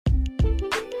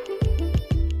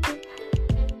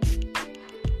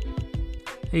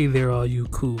Hey there, all you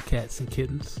cool cats and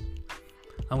kittens.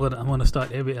 I'm gonna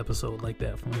start every episode like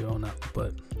that from here on out.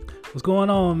 But what's going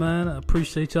on, man? I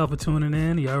appreciate y'all for tuning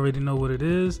in. You already know what it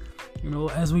is.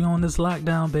 As we on this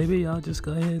lockdown, baby, y'all just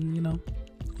go ahead and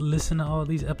listen to all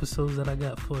these episodes that I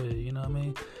got for you. You know what I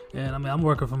mean? And I'm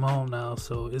working from home now,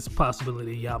 so it's a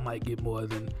possibility y'all might get more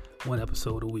than one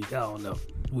episode a week. I don't know.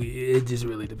 It just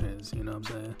really depends. You know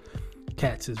what I'm saying?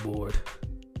 Cats is bored.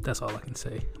 That's all I can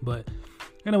say. But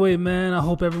anyway, man, I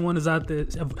hope everyone is out there.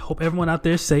 Hope everyone out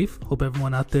there is safe. Hope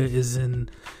everyone out there is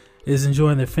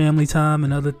enjoying their family time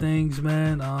and other things,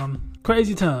 man.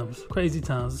 Crazy times.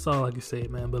 That's all I can say,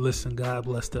 man. But listen, God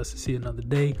blessed us to see another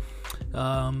day.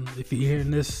 If you're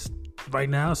hearing this right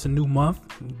now, it's a new month.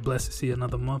 Blessed to see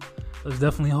another month. Let's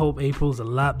definitely hope April's a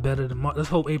lot better than March. Let's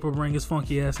hope April bring his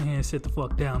funky ass in here and sit the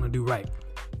fuck down and do right.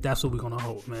 That's what we're gonna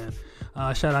hope, man.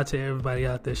 Shout out to everybody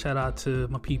out there. Shout out to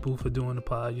my people for doing the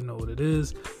pod. You know what it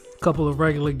is. A couple of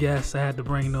regular guests. I had to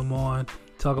bring them on.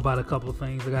 Talk about a couple of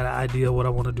things. I got an idea of what I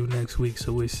want to do next week,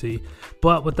 so we'll see.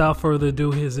 But without further ado,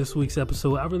 here's this week's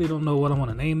episode. I really don't know what I want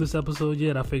to name this episode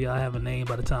yet. I figure I have a name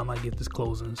by the time I get this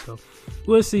closing. So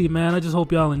we'll see, man. I just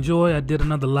hope y'all enjoy. I did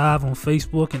another live on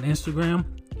Facebook and Instagram.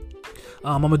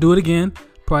 I'm going to do it again,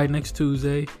 probably next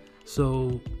Tuesday.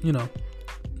 So,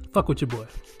 fuck with your boy.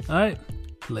 All right?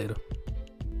 Later.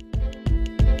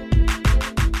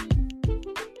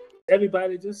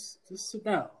 Everybody, just sit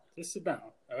down. Just sit down.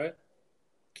 All right?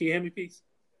 Can you hear me, Peats?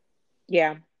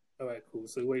 Yeah. All right, cool.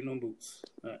 So you're waiting on Boots.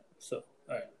 All right.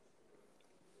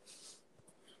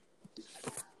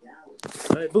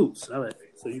 All right, Boots. All right.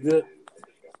 So you good?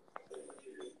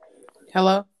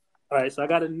 Hello? All right, so I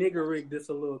got to nigger rig this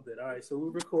a little bit. All right, so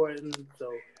we're recording.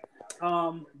 So,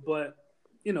 but,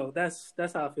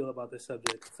 that's how I feel about this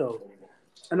subject. So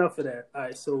enough of that. All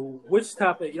right, so which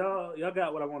topic? Y'all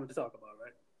got what I wanted to talk about,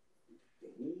 right?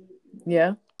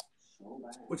 Yeah.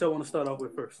 Which I want to start off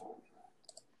with first.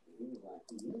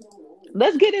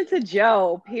 Let's get into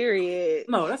Joe, period.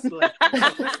 No, that's last.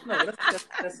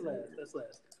 That's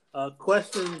last.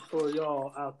 Question for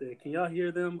y'all out there. Can y'all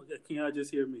hear them? Or can y'all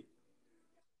just hear me?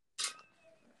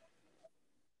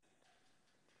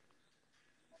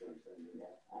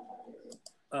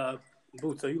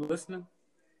 Boots, are you listening?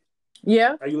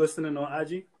 Yeah. Are you listening on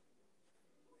IG?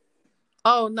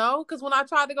 Oh, no, because when I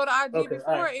tried to go to IG Okay,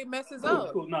 before, right. It messes Cool,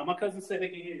 up. cool. No, my cousin said they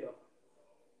can hear y'all.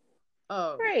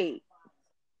 Oh. Great.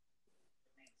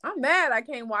 I'm mad I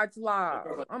can't watch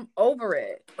live. I'm over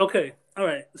it. Okay, all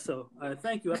right. So,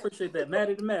 thank you. I appreciate that.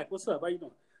 Maddie the Mac, what's up? How you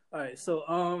doing? All right, so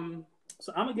I'm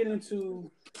gonna get into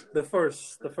the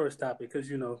first topic because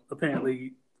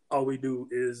apparently all we do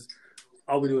is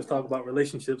talk about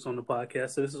relationships on the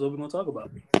podcast. So this is what we're gonna talk about.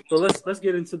 So let's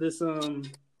get into this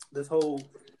this whole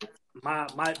my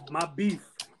beef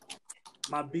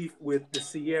with the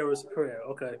Sierra's prayer.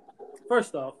 Okay.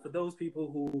 First off, for those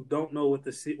people who don't know what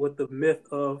the myth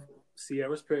of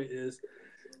Sierra's prayer is,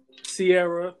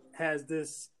 Sierra has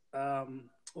this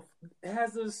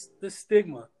this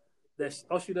stigma that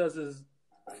all she does is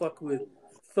fuck with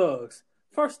thugs.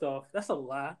 First off, that's a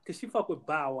lie because she fuck with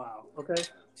Bow Wow. Okay,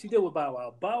 she did with Bow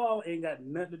Wow. Bow Wow ain't got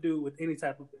nothing to do with any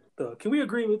type of thug. Can we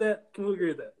agree with that?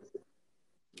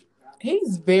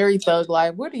 He's very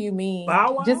thug-like. What do you mean?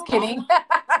 Bow Wow? Just kidding.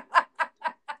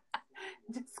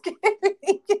 Just kidding.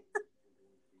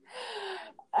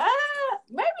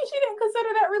 Maybe she didn't consider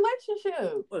that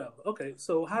relationship. Whatever. Okay,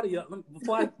 so how do y'all?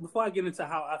 Before I get into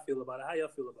how I feel about it, how y'all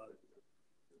feel about it?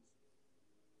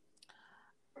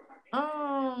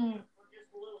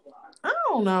 I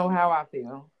don't know how I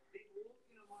feel.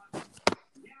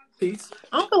 Peace.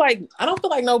 I don't feel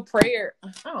like no prayer.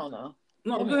 I don't know.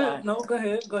 No, go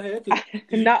ahead.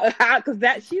 No,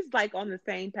 because she's like on the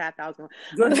same path I was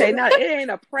going to say. No, it ain't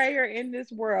a prayer in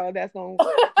this world that's going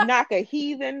to knock a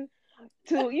heathen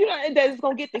that's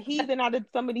going to get the heathen out of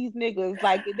some of these niggas.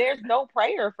 Like, there's no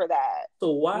prayer for that.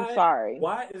 So I'm sorry.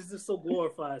 Why is this so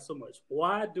glorified so much?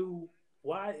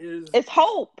 It's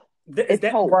hope. Is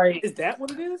that hope. Right? Is that what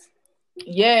it is?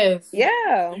 Yes.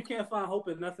 Yeah. You can't find hope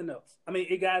in nothing else. I mean,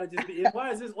 it gotta just be.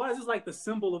 Why is this like the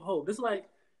symbol of hope? It's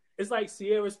like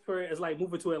Sierra's prayer is like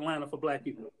moving to Atlanta for Black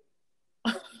people.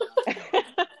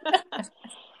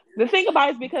 The thing about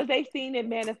it is because they've seen it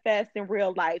manifest in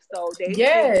real life, so they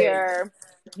figure,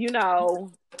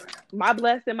 my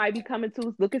blessing might be coming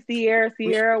too. Look at Sierra.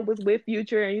 Sierra was with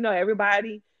Future, and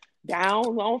everybody down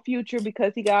on Future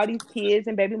because he got all these kids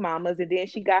and baby mamas, and then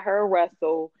she got her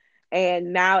Russell,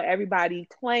 and now everybody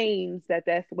claims that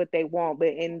that's what they want, but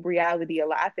in reality,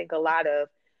 I think a lot of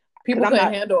People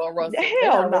couldn't handle a Russell.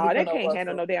 Hell no, they can't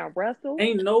handle no damn Russell.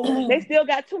 Ain't no. They still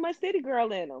got too much city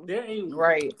girl in them. There ain't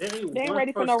They ain't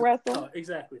ready for no Russell.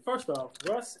 Exactly. First off,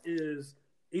 Russ is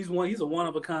he's a one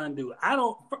of a kind dude.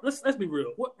 Let's be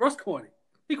real. Russ corny.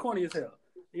 He corny as hell.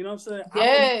 You know what I'm saying?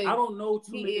 Yes, I don't know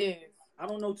too many. I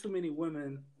don't know too many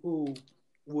women who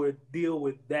would deal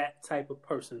with that type of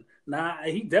person. Now,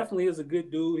 he definitely is a good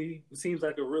dude. He seems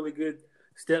like a really good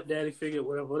stepdaddy figure,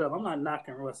 whatever. I'm not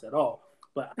knocking Russ at all.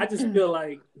 But I just feel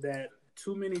like that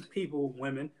too many people,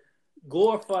 women,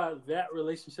 glorify that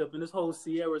relationship and this whole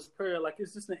Sierra's prayer like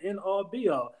it's just an end all be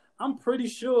all. I'm pretty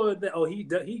sure that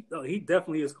he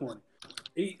definitely is corny.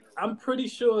 I'm pretty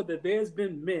sure that there's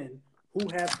been men who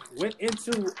have went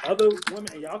into other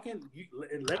women, and y'all can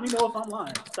let me know if I'm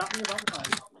lying. Stop me if I'm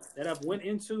lying.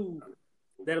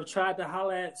 That have tried to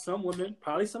holler at some women,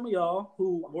 probably some of y'all,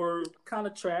 who were kind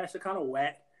of trash or kind of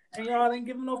whack, and y'all didn't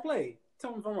give them no play.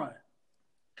 Tell me if I'm right.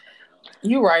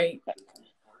 You're right.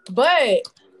 But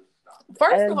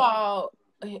first of all,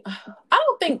 I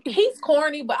don't think he's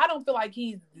corny, but I don't feel like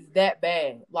he's that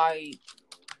bad. Like,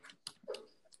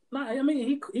 nah, I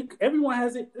mean, everyone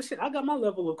has it. Shit, I got my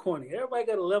level of corny. Everybody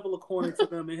got a level of corny to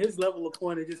them, and his level of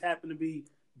corny just happened to be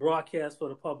broadcast for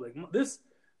the public. This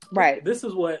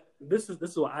is what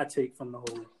I take from the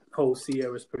whole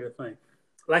Sierra's prayer thing.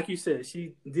 Like you said,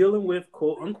 she dealing with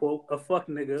quote unquote a fuck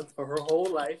nigga for her whole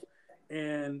life,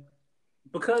 and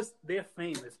because they're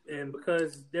famous and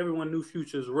because everyone knew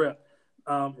Future's rep,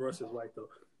 Russ is white though.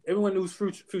 Everyone knew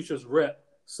Future's rep,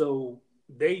 so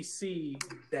they see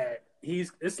that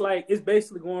it's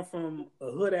basically going from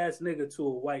a hood ass nigga to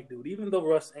a white dude, even though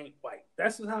Russ ain't white.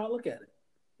 That's just how I look at it.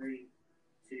 3,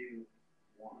 2,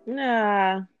 1.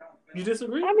 Nah. You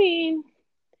disagree? I mean,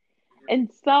 in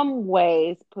some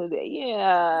ways,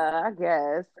 yeah, I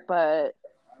guess, but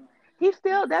he's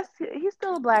still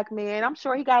a black man. I'm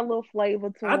sure he got a little flavor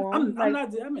to him. I'm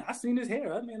not. I mean, I seen his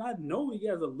hair. I mean, I know he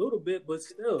has a little bit, but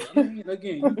still. I mean,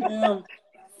 again, you damn.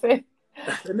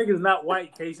 The nigga's not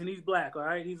white, Case, and he's black. All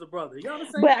right, he's a brother. Y'all the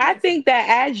same. But I think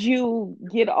that as you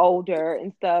get older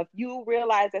and stuff, you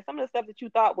realize that some of the stuff that you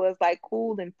thought was like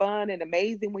cool and fun and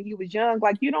amazing when you was young,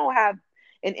 like you don't have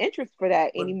an interest for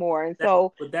that anymore, and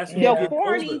so your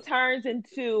corny turns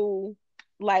into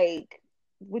like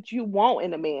what you want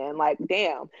in a man. Like,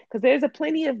 damn, because there's a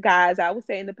plenty of guys I would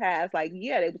say in the past, like,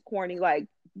 yeah, they was corny, like,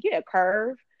 yeah,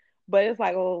 curve, but it's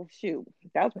like, oh shoot,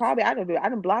 that was probably I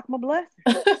didn't block my blessing.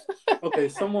 Okay,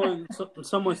 someone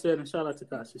said, and shout out to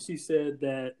Tasha. She said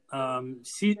that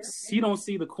she don't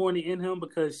see the corny in him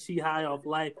because she high off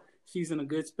life. She's in a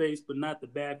good space, but not the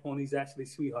bad one. He's actually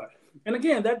sweetheart. And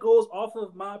again, that goes off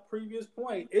of my previous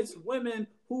point. It's women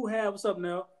who have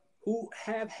who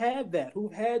have had that,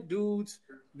 who've had dudes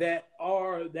that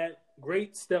are that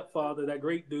great stepfather, that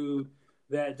great dude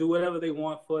that do whatever they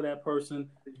want for that person,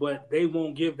 but they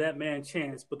won't give that man a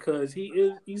chance because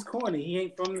he's corny. He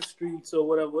ain't from the streets or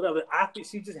whatever. I think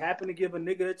she just happened to give a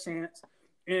nigga a chance,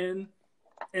 and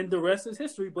the rest is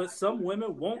history. But some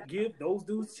women won't give those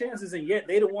dudes chances, and yet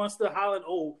they the ones still hollering,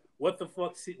 "Oh, what the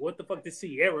fuck did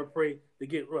Sierra pray to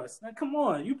get Russ?" Now, come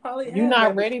on, you're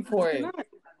not ready for it,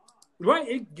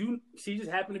 right? She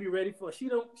just happened to be ready for it.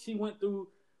 She went through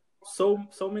so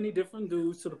many different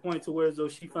dudes to the point to where as though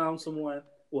she found someone.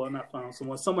 Well, not found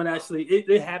someone. Someone actually.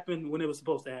 It happened when it was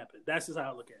supposed to happen. That's just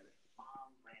how I look at it.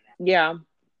 Yeah.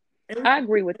 I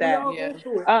agree with that.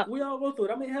 We all go through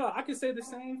it. I mean, hell, I can say the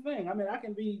same thing. I mean, I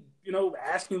can be,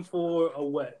 asking for a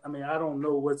what? I mean, I don't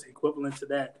know what's equivalent to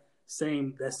that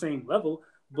same level,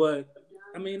 but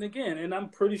I mean, again, and I'm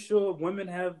pretty sure women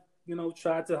have,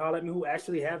 tried to holler at me who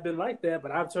actually have been like that,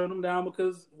 but I've turned them down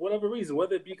because whatever reason,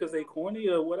 whether it be because they corny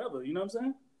or whatever. You know what I'm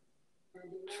saying?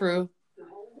 True.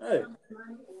 Hey.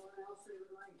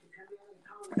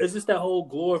 It's just that whole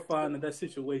glorifying of that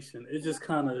situation. It just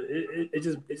kind of it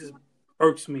just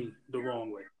irks me the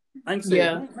wrong way. I can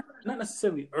say not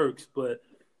necessarily irks, but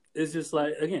it's just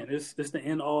like, again, it's the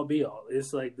end all be all.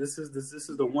 It's like this is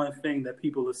the one thing that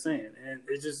people are saying, and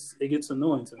it gets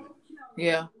annoying to me.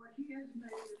 Yeah.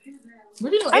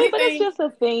 But it's just a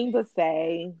thing to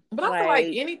say. But I feel like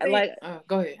anything.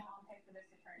 Go ahead.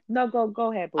 No,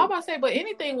 go ahead. Boo. I'm about to say, but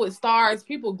anything with stars,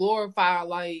 people glorify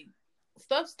like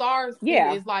stuff. Stars,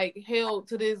 is like held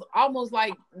to this almost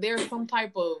like there's some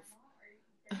type of.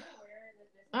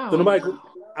 I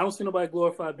don't see nobody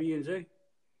glorify B&J.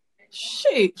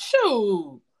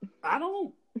 Shoot. I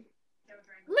don't.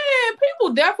 Man,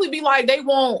 people definitely be like they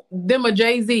want them a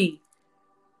Jay-Z.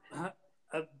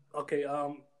 Okay.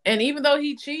 And even though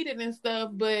he cheated and stuff,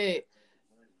 but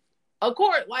of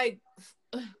course, like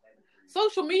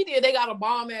social media, they got a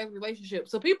bomb-ass relationship.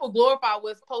 So people glorify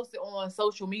what's posted on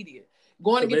social media.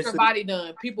 Going to get your body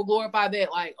done. People glorify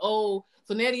that. Like, oh,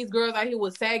 so now these girls out here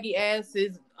with saggy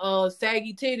asses,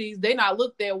 saggy titties, they not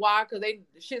looked at. Why? Because the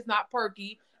shit's not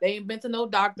perky. They ain't been to no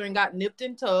doctor and got nipped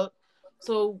and tucked.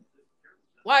 So,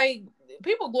 like,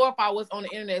 people glorify what's on the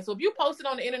internet. So if you post it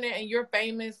on the internet and you're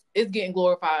famous, it's getting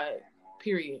glorified,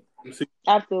 period.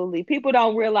 Absolutely. People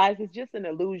don't realize it's just an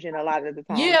illusion a lot of the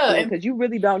time. Yeah. Because you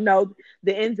really don't know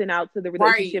the ins and outs of the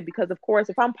relationship. Right. Because, of course,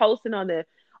 if I'm posting on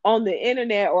the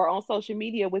internet or on social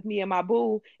media with me and my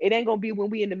boo, it ain't gonna be when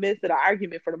we in the midst of the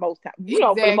argument for the most time. You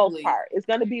know, for the most part. It's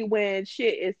gonna be when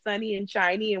shit is sunny and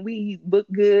shiny and we look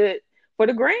good for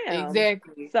the gram.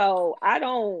 Exactly. So I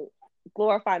don't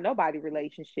glorify nobody's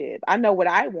relationship. I know what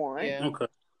I want. Yeah. Okay.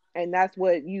 And that's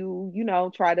what you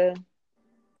try to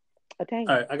attain.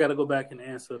 All right, I gotta go back and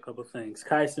answer a couple of things.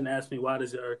 Kyson asked me, why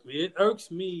does it irk me? It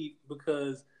irks me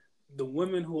because the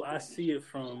women who I see it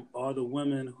from are the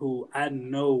women who I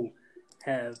know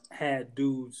have had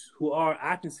dudes who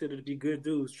I consider to be good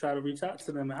dudes try to reach out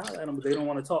to them and holler at them, but they don't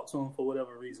want to talk to them for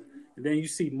whatever reason. And then you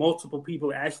see multiple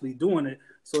people actually doing it.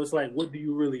 So it's like, what do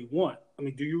you really want? I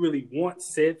mean, do you really want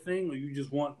said thing, or you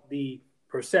just want the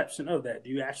perception of that? Do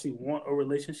you actually want a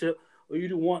relationship, or you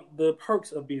do want the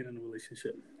perks of being in a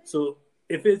relationship? So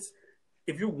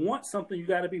if you want something, you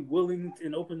got to be willing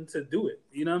and open to do it.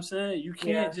 You know what I'm saying? You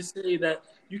can't just say that.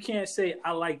 You can't say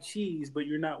I like cheese, but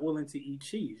you're not willing to eat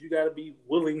cheese. You got to be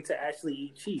willing to actually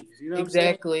eat cheese. You know what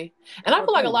exactly. And I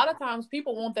feel like a lot of times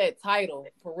people want that title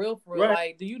for real. Right.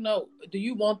 Like, do you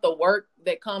want the work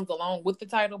that comes along with the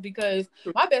title? Because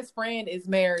my best friend is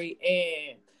married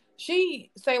and she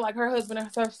say like her husband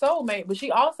is her soulmate, but she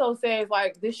also says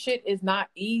like this shit is not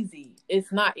easy.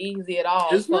 It's not easy at all.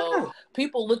 It's not.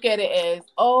 People look at it as,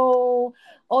 oh,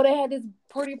 they had this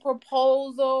pretty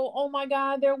proposal. Oh my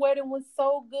God, their wedding was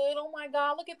so good. Oh my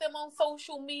God, look at them on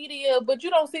social media. But you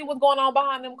don't see what's going on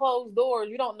behind them closed doors.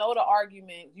 You don't know the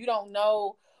arguments. You don't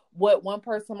know what one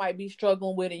person might be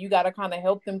struggling with, and you got to kind of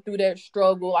help them through that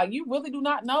struggle. Like, you really do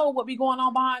not know what be going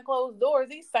on behind closed doors.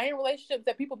 These same relationships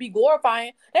that people be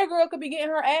glorifying, that girl could be getting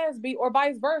her ass beat, or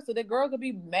vice versa. That girl could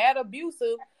be mad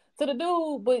abusive to the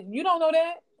dude, but you don't know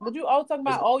that. But you all talking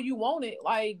about, oh, you want it.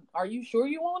 Like, are you sure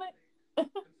you want it?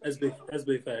 That's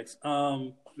big facts.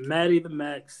 Maddie the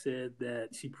Max said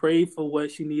that she prayed for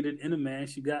what she needed in a man.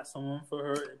 She got someone for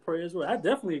her. Prayer is real. I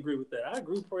definitely agree with that. I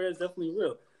agree prayer is definitely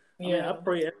real. I mean, I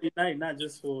pray every night, not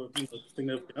just for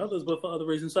significant others, but for other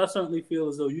reasons. So I certainly feel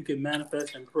as though you can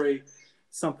manifest and pray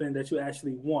something that you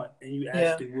actually want, and you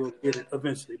actually will get it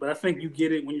eventually. But I think you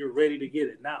get it when you're ready to get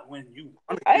it, not when you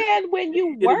want it. And when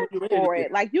you work for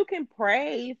it. Like, you can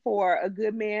pray for a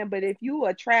good man, but if you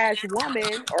a trash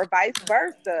woman or vice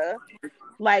versa,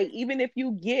 like, even if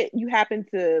you happen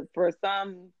to, for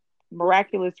some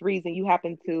miraculous reason, you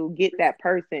happen to get that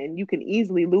person, you can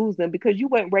easily lose them because you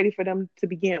weren't ready for them to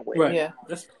begin with. Right. Yeah.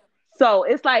 So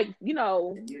it's like, you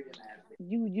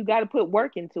got to put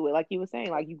work into it. Like you were saying,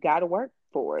 like, you got to work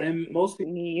for it. And most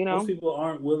people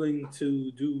aren't willing to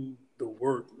do the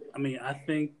work. I mean, I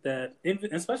think that,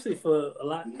 especially for a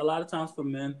lot of times for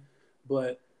men,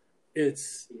 but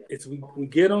it's we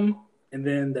get them and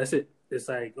then that's it. It's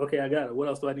like, okay, I got it. What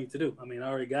else do I need to do? I mean, I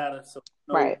already got it. So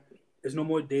right. There's no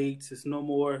more dates. It's no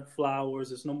more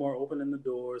flowers. It's no more opening the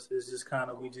doors. It's just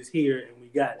kind of, we just here and we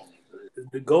got it.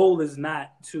 The goal is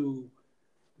not a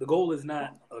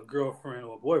girlfriend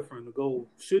or a boyfriend. The goal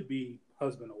should be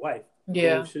husband or wife. The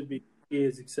goal should be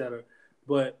kids, etc.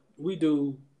 But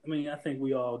I think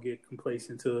we all get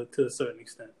complacent to a certain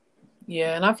extent.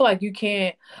 Yeah, and I feel like you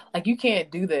can't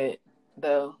do that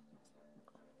though.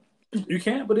 You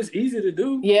can't, but it's easy to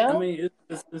do. Yeah. I mean,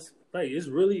 it's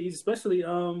really easy, especially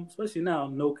now,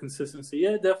 no consistency.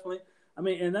 Yeah, definitely. I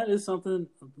mean, and that is something.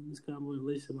 This kind of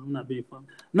relationship, I'm not being funny.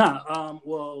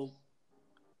 Well,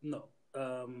 no.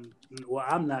 Well,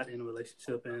 I'm not in a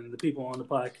relationship, and the people on the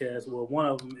podcast, well, one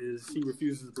of them is she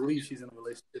refuses to believe she's in a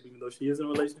relationship, even though she is in a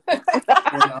relationship,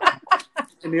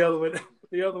 and the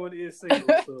other one is single.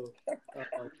 So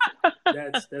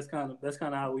that's kind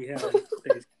of how we handle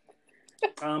things.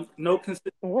 No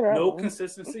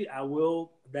consistency.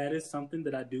 That is something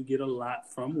that I do get a lot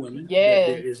from women. Yeah.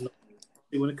 There is no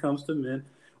consistency when it comes to men.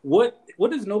 What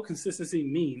does no consistency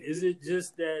mean? Is it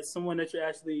just that someone that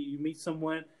you meet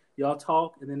someone, y'all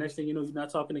talk, and the next thing you know, you're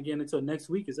not talking again until next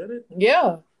week? Is that it?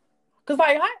 Yeah. Cause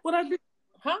like, what I do?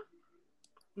 Huh?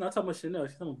 I'm not talking about Chanel.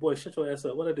 She's talking, boy, shut your ass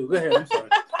up. What I do? Go ahead. I'm sorry.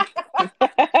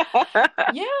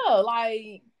 Yeah,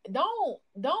 like don't.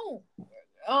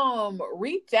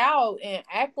 reach out and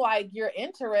act like you're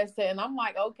interested, and I'm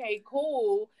like, okay,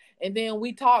 cool. And then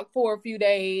we talk for a few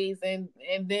days, and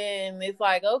then it's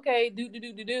like, okay, do.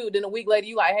 Then a week later,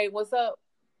 you like, hey, what's up?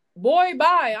 Boy,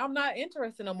 bye. I'm not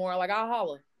interested no more. Like, I'll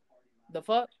holler. The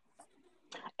fuck?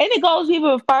 And it goes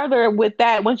even further with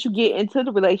that. Once you get into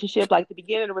the relationship, like the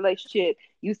beginning of the relationship,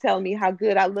 you telling me how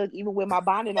good I look even with my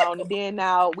bonnet on. And then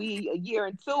now we a year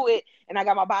into it and I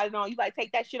got my bonnet on. You like,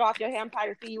 take that shit off your hair. I'm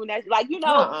tired of seeing you. And that's like,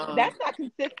 that's not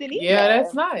consistent either. Yeah,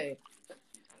 that's not.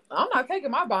 I'm not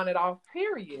taking my bonnet off,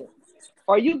 period.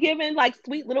 Or you giving like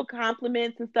sweet little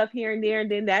compliments and stuff here and there.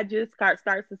 And then that just starts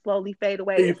to slowly fade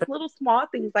away. It's little small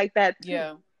things like that too.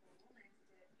 Yeah.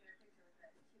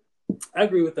 I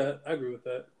agree with that.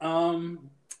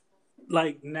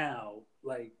 Like now,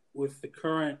 like with the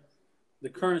current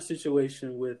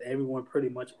situation with everyone pretty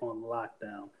much on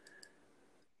lockdown,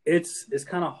 it's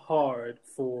kind of hard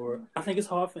I think it's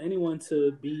hard for anyone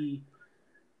to be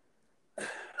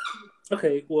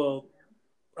okay. Well,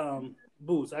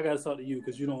 Boots, I gotta talk to you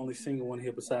because you're the only single one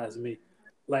here besides me.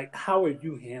 Like, how are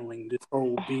you handling this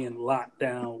whole being locked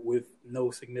down with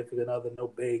no significant other, no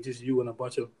babe, just you and a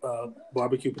bunch of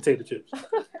barbecue potato chips?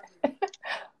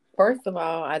 First of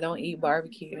all, I don't eat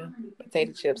barbecue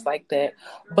potato chips like that.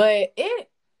 But I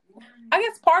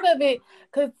guess part of it,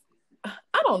 because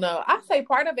I don't know. I say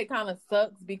part of it kind of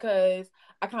sucks because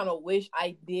I kind of wish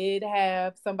I did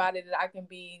have somebody that I can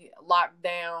be locked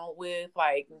down with,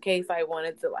 like, in case I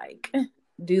wanted to, like,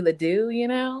 do the do, you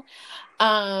know?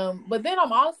 But then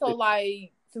I'm also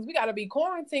like, since we got to be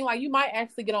quarantined, like, you might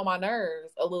actually get on my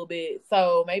nerves a little bit.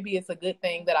 So maybe it's a good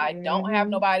thing that I don't have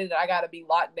nobody that I got to be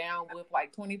locked down with,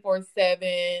 like,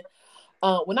 24/7.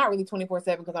 Well, not really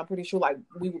 24/7 because I'm pretty sure, like,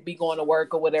 we would be going to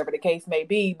work or whatever the case may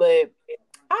be. But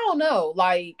I don't know.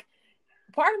 Like,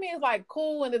 part of me is, like,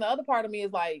 cool. And then the other part of me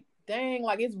is, like, dang,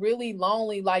 like, it's really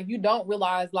lonely. Like, you don't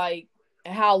realize, like,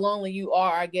 how lonely you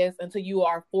are, I guess, until you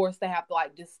are forced to have to,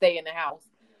 like, just stay in the house.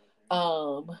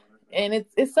 And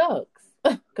it sucks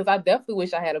because I definitely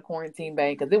wish I had a quarantine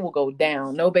bang because it will go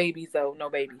down. No babies, so no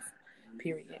babies.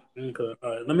 Period. Okay. All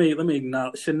right. Let me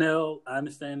acknowledge Chanel. I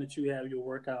understand that you have your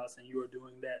workouts and you are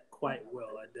doing that quite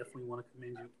well. I definitely want to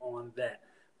commend you on that.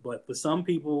 But for some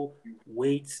people,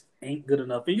 weights ain't good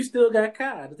enough, and you still got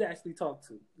Kai to actually talk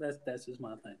to. That's just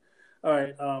my thing. All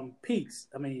right, Peats.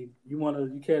 I mean,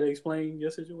 you care to explain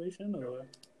your situation, or?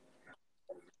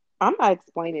 I'm not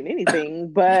explaining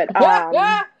anything, but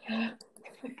I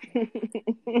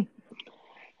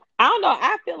don't know.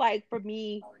 I feel like for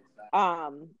me,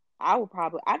 I would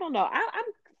probably, I don't know.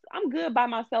 I'm good by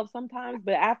myself sometimes,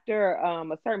 but after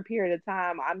a certain period of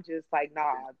time, I'm just like,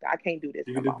 nah, I can't do this.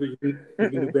 You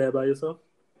can do bad by yourself?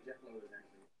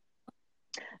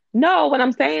 No, what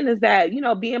I'm saying is that,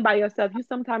 being by yourself,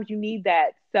 sometimes you need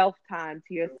that self time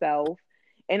to yourself.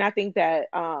 And I think that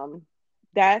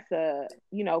that's a,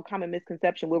 common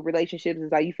misconception with relationships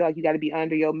is like you feel like you got to be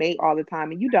under your mate all the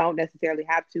time, and you don't necessarily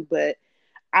have to. But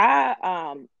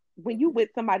when you with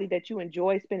somebody that you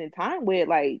enjoy spending time with,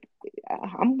 like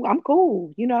I'm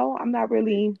cool, I'm not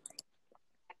really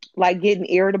like getting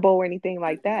irritable or anything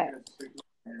like that.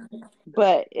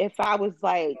 But if I was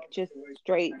like just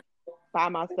straight by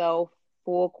myself,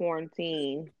 full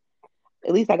quarantine,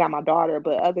 at least I got my daughter.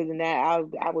 But other than that,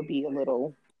 I would be a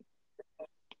little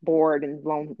bored and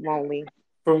lonely.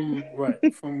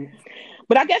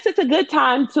 But I guess it's a good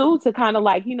time too to kind of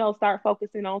like, start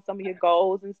focusing on some of your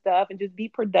goals and stuff and just be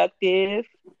productive,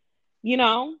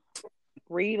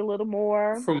 read a little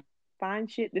more,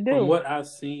 find shit to do. From what I've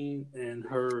seen and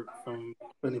heard from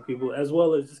many people, as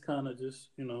well as just kind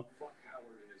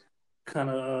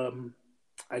of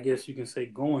I guess you can say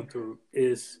going through,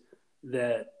 is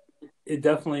that it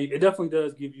definitely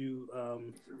does give you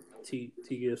T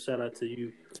give shout out to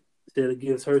you, that it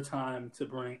gives her time to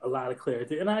bring a lot of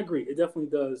clarity. And I agree, it definitely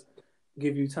does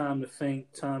give you time to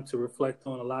think, time to reflect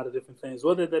on a lot of different things,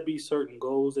 whether that be certain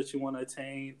goals that you want to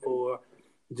attain or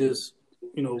just,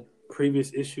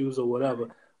 previous issues or whatever.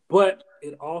 But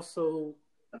it also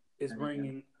is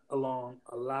bringing along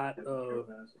a lot of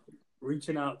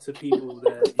reaching out to people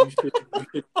that you should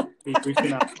be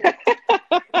reaching out to.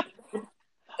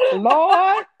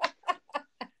 Lord.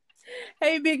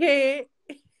 Hey, big head.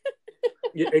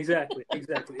 Yeah, exactly.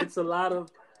 It's a lot of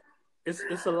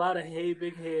hey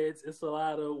big heads. It's a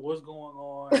lot of what's going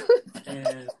on,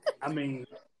 and I mean,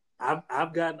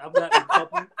 I've gotten a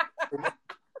couple.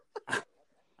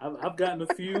 I've gotten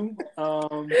a few.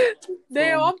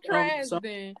 Damn, I'm trash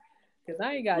then, because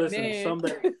I ain't got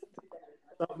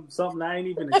something I ain't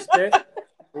even expect,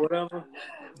 or whatever.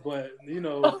 But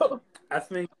I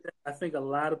think a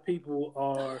lot of people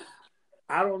are.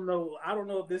 I don't know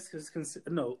if this is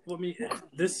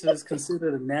this is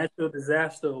considered a natural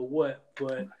disaster or what,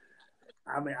 but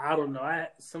I mean, I don't know.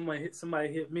 Somebody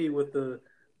hit me with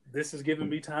this is giving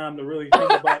me time to really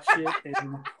think about shit,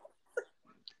 and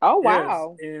oh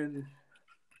wow, and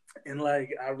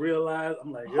like I realized,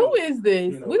 I'm like, who is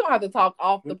this? We don't have to talk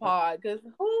off the pod because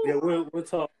yeah, we'll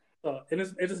talk. And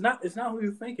it's not who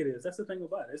you think it is. That's the thing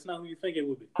about it. It's not who you think it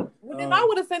would be. Then I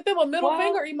would have sent them a middle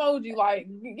finger emoji, like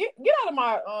get out of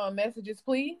my messages,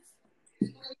 please.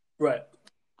 Right.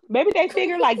 Maybe they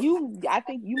figure like you. I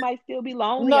think you might still be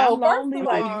lonely. No, I'm lonely.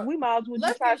 Like we might as well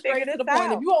just try to figure this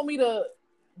out. If you want me to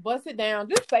bust it down,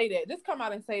 just say that. Just come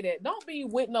out and say that. Don't be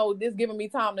with this giving me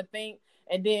time to think,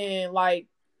 and then like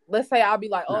let's say I'll be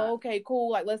like, oh okay,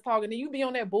 cool, like let's talk, and then you be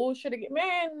on that bullshit again.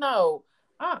 Man, no.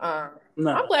 Nah.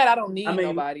 I'm glad I don't need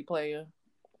nobody, player.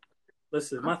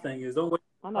 Listen, my thing is don't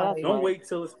wait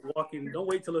till it's the walking dead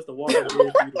for you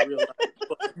to realize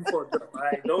you fucked up. All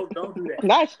right, don't do that.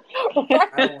 Nice.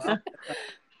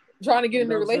 Trying to get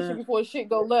in a relationship before shit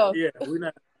go left. Yeah, we're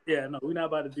not. Yeah, no, we're not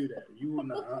about to do that.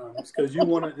 Just because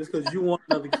you want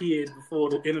another kid before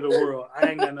the end of the world. I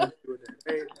ain't got nothing to do with that.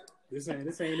 Hey, this ain't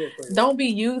it. Player. Don't be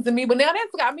using me. But now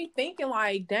that's got me thinking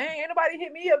like, dang, ain't nobody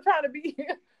hit me up trying to be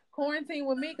quarantine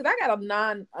with me because I got a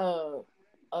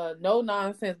no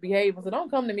nonsense behavior, so don't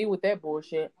come to me with that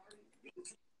bullshit.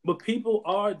 But people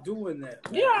are doing that.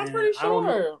 Man. Yeah, I'm pretty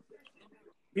sure.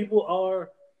 People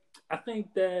are. I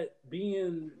think that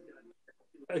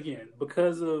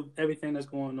because of everything that's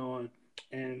going on,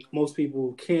 and most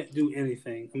people can't do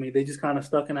anything. I mean, they just kind of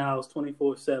stuck in the house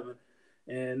 24/7,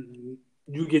 and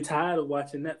you get tired of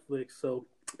watching Netflix. So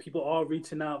people are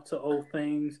reaching out to old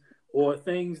things or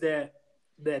things that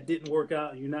didn't work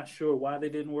out, and you're not sure why they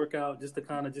didn't work out, just to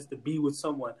be with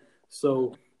someone.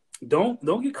 So don't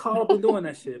get caught up in doing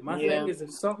that shit. My thing is,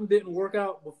 if something didn't work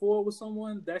out before with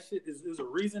someone, that shit is a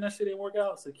reason that shit didn't work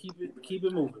out. So keep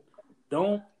it moving.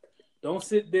 Don't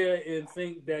sit there and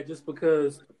think that just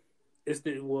because it's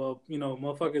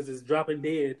motherfuckers is dropping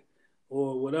dead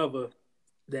or whatever,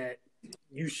 that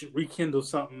you should rekindle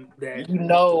something that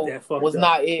was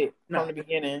not it from the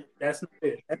beginning. That's not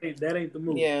it. That ain't the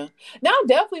move. Yeah. Now I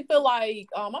definitely feel like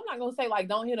I'm not gonna say like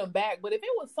don't hit them back, but if it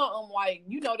was something like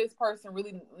this person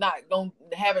really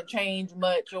haven't changed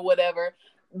much or whatever,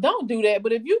 don't do that.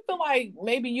 But if you feel like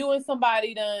maybe you and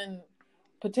somebody done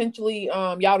potentially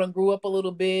y'all done grew up a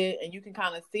little bit and you can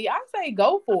kind of see, I say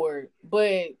go for it.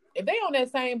 But if they on that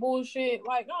same bullshit,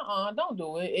 like don't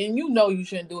do it. And you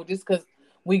shouldn't do it just because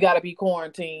we gotta be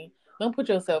quarantined. Don't put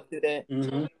yourself through that.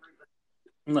 Mm-hmm.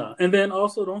 No, and then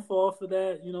also don't fall for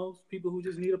that. People who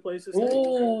just need a place to stay.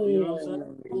 Ooh. You know what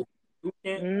I'm saying? Who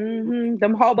can't? Mm-hmm.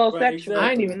 Them homosexual. Right, exactly. I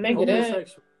didn't even think of that.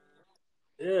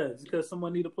 Yeah, it's because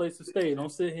someone need a place to stay.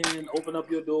 Don't sit here and open up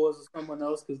your doors to someone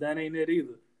else because that ain't it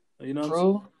either. You know what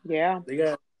I'm saying?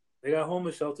 Yeah. They got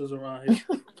homeless shelters around here.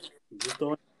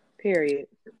 Period.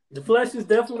 The flesh is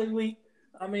definitely weak.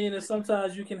 I mean, and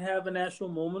sometimes you can have an actual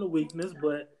moment of weakness,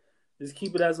 but just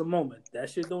keep it as a moment. That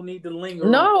shit don't need to linger.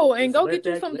 No, and go get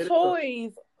you some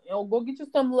toys. Go get you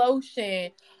some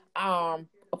lotion.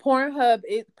 Pornhub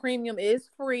premium is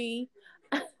free.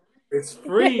 It's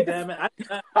free, damn it!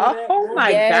 Oh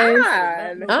my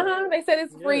god! They said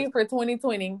it's free for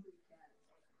 2020.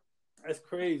 That's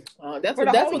crazy. That's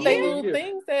what they little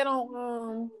thing said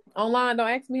on online. Don't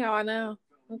ask me how I know.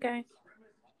 Okay.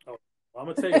 I'm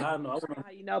gonna tell you how I know.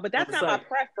 But that's not my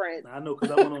preference. I know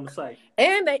because I went on the site.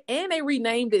 And they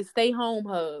renamed it Stay Home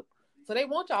Hub, so they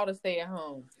want y'all to stay at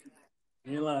home.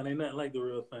 You ain't lying. Ain't nothing like the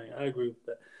real thing. I agree with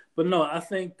that. But no, I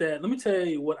think that let me tell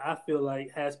you what I feel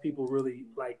like has people really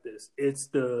like this. It's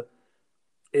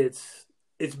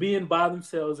being by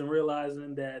themselves and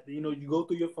realizing that you go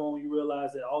through your phone, you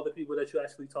realize that all the people that you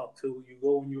actually talk to, you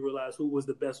go and you realize who was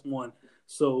the best one.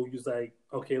 So you're like,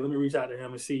 okay, let me reach out to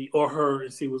him and see, or her,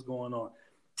 and see what's going on.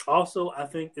 Also, I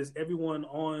think it's everyone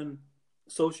on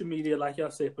social media, like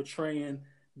y'all say, portraying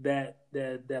that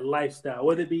lifestyle,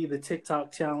 whether it be the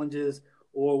TikTok challenges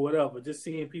or whatever, just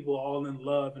seeing people all in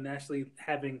love and actually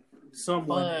having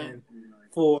someone. And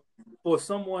for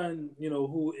someone,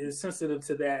 who is sensitive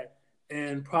to that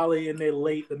and probably in their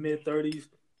mid-30s,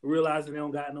 realizing they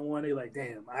don't got no one, they like,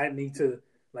 damn, I need to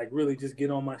really just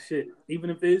get on my shit. Even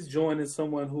if it is joining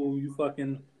someone who you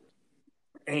fucking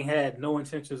ain't had no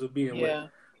intentions of being with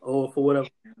or for whatever.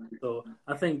 So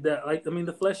I think that,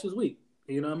 the flesh is weak.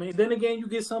 You know what I mean? Then again, you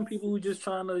get some people who just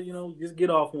trying to, just get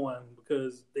off one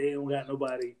because they don't got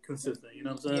nobody consistent. You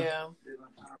know what I'm saying? Yeah.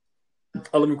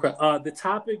 Oh, let me cry. The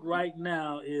topic right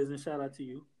now is, and shout out to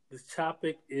you, this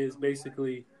topic is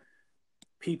basically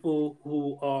people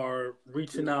who are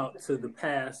reaching out to the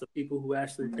past, of people who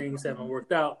actually things haven't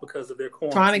worked out because of their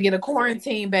quarantine. Trying to get a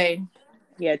quarantine bae.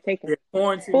 Yeah, taking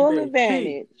quarantine full bae.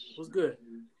 advantage. Was good.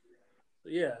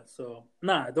 Yeah, so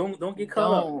don't get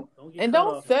caught up.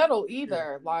 Don't settle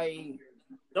either. Yeah. Like,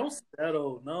 don't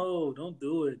settle. No, don't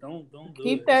do it. Don't do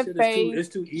keep it. That faith. It's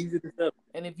too easy to settle.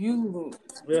 And if you,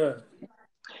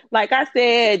 like I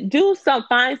said,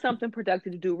 find something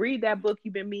productive to do. Read that book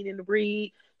you've been meaning to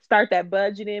read. Start that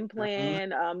budgeting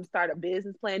plan. Start a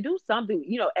business plan. Do something.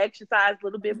 Exercise a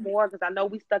little bit more, because I know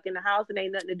we stuck in the house and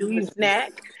ain't nothing to do but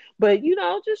snack. But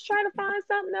just try to find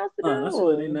something else to do. That's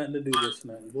what ain't nothing to do but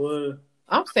snack, boy.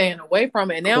 I'm staying away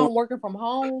from it. And now I'm working from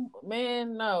home.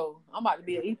 Man, no. I'm about to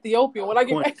be an Ethiopian when I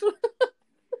get back to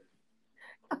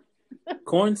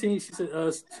quarantine. She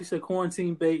said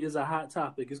quarantine bait is a hot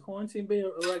topic. Is quarantine bait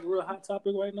a real hot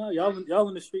topic right now? Y'all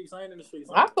in the streets? I ain't in the streets.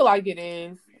 I feel like it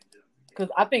is, because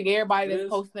I think everybody that's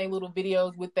posting their little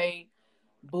videos with they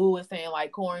boo is saying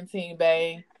like quarantine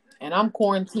bae, and I'm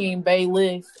quarantine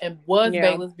bae-less and was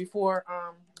bae-less before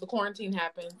the quarantine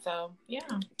happened. So yeah.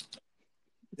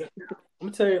 I'm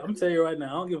gonna tell you right now,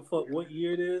 I don't give a fuck what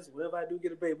year it is. Whatever I do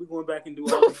get a baby, we're going back and do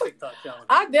all the TikTok challenges.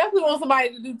 I definitely want somebody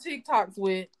to do TikToks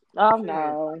with. Oh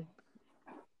no.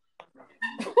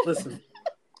 Listen.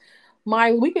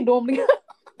 We can do them together.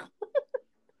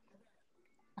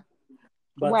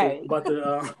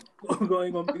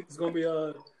 It's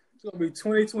gonna be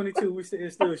 2022. We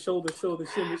still shoulder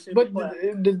shimmy. But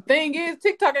the thing is,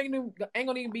 TikTok ain't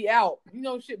gonna even be out.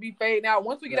 Shit be fading out.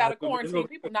 Once we get out of quarantine,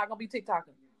 people not gonna be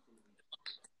TikToking.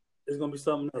 It's gonna be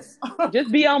something else.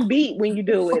 Just be on beat when you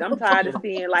do it. I'm tired of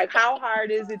seeing how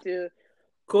hard is it to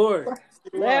chord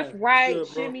left, right, good,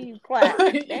 shimmy, clap.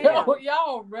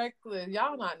 Y'all reckless.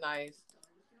 Y'all not nice.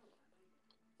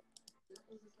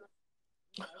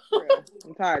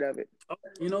 I'm tired of it.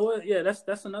 You know what? Yeah,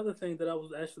 that's another thing that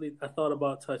I thought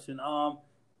about touching.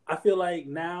 I feel like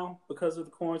now, because of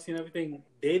the quarantine and everything,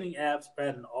 dating apps are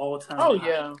at an all-time high. Oh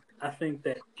yeah. I think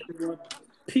that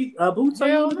Boots.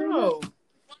 Hell no.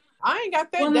 I ain't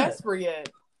got that desperate yet.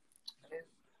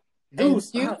 Dude,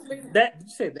 that you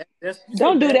said that.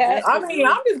 Don't do that. I'm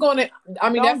just gonna.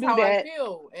 That's how I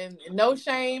feel, and no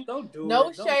shame.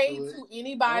 No shade to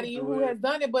anybody who has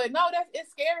done it, but no, it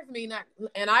scares me.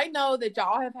 And I know that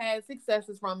y'all have had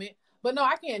successes from it, but no,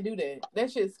 I can't do that. That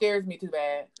shit scares me too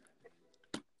bad.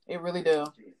 It really do.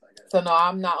 So no,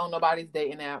 I'm not on nobody's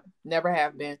dating app. Never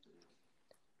have been.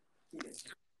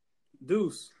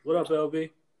 Deuce, what up, LB?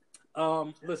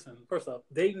 Listen, first off,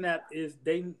 dating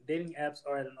apps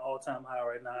are at an all-time high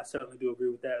right now. I certainly do agree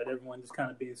with that. With everyone just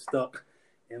kind of being stuck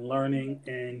and learning,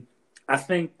 and I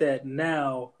think that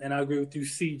now, and I agree with you,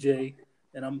 CJ,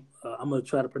 and I'm gonna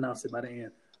try to pronounce it by the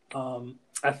end.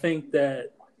 I think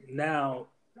that now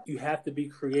you have to be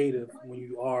creative when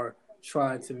you are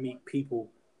trying to meet people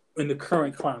in the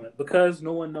current climate, because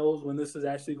no one knows when this is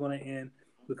actually going to end,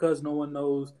 because no one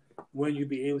knows when you'll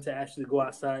be able to actually go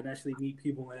outside and actually meet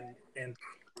people and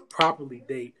properly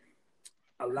date.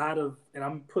 And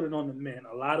I'm putting on the men,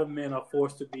 a lot of men are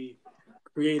forced to be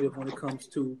creative when it comes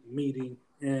to meeting.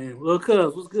 And Lil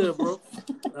Cuz, what's good, bro?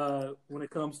 When it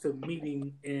comes to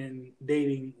meeting and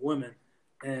dating women.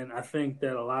 And I think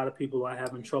that a lot of people are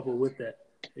having trouble with that.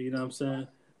 You know what I'm saying?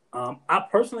 I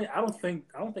personally, I don't think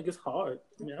it's hard.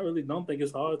 I really don't think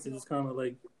it's hard to just kind of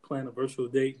like plan a virtual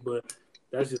date, but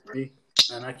that's just me.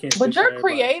 And I can't. But you're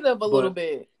creative a little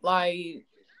bit, like.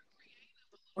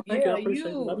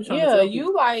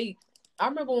 You like. I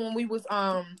remember when we was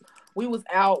out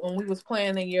when we was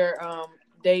planning your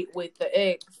date with the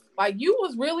ex. Like, you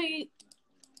was really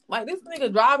like this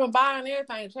nigga driving by and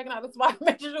everything, checking out the spot,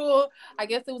 making sure. I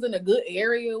guess it was in a good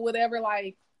area or whatever.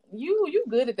 Like, you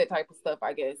good at that type of stuff,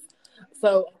 I guess.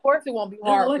 So of course it won't be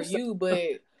hard for you,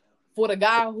 but for the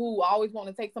guy who always want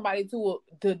to take somebody to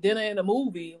dinner and a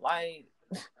movie, like.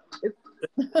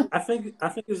 I think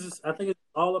it's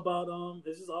all about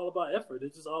it's just all about effort.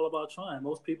 It's just all about trying.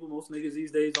 Most niggas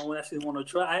these days don't actually want to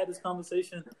try. I had this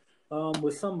conversation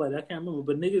with somebody, I can't remember,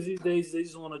 but niggas these days, they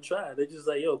just want to try. They just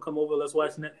like, yo, come over, let's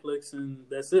watch Netflix, and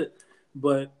that's it.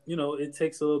 But it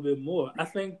takes a little bit more. I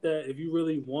think that if you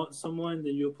really want someone,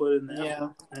 then you'll put in the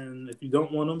effort. And if you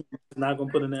don't want them, you're not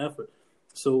gonna put in the effort.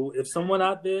 So if someone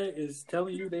out there is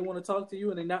telling you they want to talk to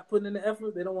you and they're not putting in the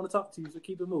effort, they don't want to talk to you. So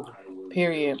keep it moving.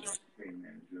 Period.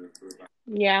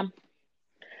 Yeah.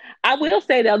 I will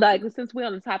say though, like, since we're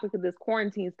on the topic of this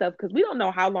quarantine stuff, because we don't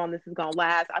know how long this is gonna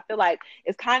last, I feel like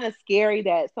it's kind of scary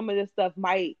that some of this stuff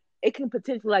it can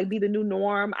potentially like be the new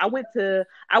norm. I went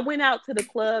out to the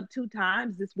club 2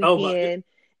 times this weekend,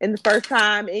 in the first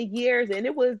time in years, and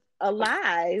it was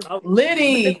alive.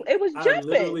 Liddy. It was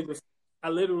jumping. I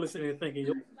literally sitting there thinking,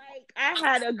 like I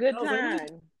had a good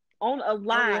time on a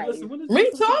live.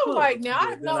 Me too. I was like, now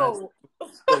I know.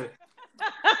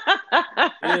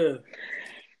 Yeah.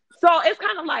 So it's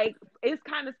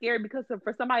kind of scary because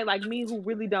for somebody like me who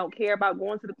really don't care about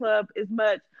going to the club as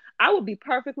much, I would be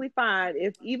perfectly fine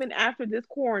if even after this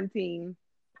quarantine,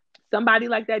 somebody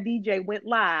like that DJ went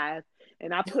live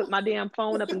and I put my damn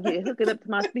phone up and hook it up to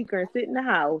my speaker and sit in the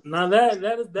house. Now that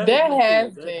has been. That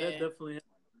definitely.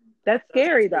 That's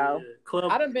scary though.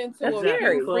 I done been to a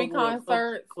few free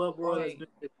concerts. Club World has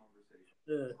been.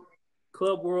 Yeah.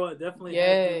 Club World definitely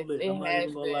has been lit. It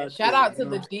has been. Shout out to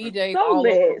the DJs all over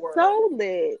the world. So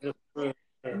lit.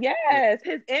 Yes,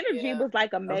 his energy was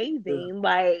like amazing.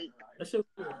 Like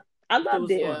I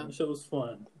loved it. That shit was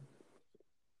fun.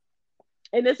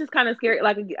 And this is kind of scary.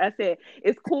 Like I said,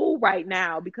 it's cool right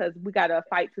now because we got to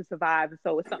fight to survive, and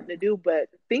so it's something to do. But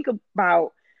think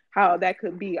about how that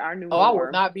could be our new norm. I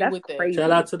would not be with crazy.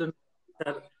 Shout out to the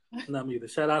not me either.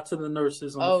 Shout out to the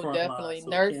nurses on the front definitely. line.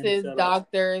 Nurses,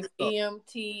 doctors,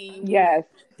 EMT. Yes.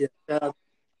 Yeah.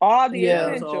 All the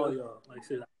essentials. All y'all. Like,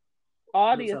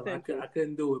 all the essentials. I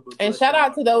couldn't do it. But and shout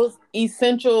out to those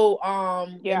essential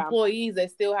employees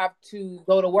that still have to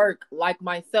go to work, like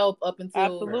myself, up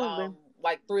until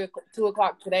like 2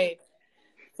 o'clock today.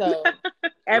 So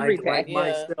every day, like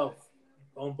myself,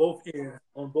 on both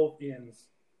ends.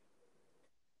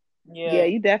 Yeah,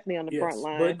 you definitely on the front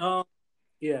line. But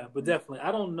but definitely,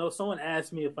 I don't know. Someone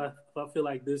asked me if I feel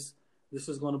like this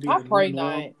is going to be the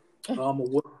new norm.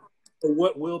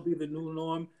 What will be the new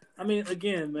norm? I mean,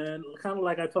 again, man, kind of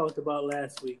like I talked about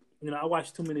last week. I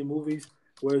watch too many movies,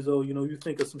 whereas though you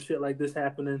think of some shit like this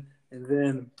happening, and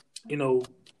then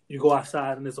you go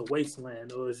outside and it's a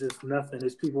wasteland, or it's just nothing.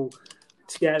 There's people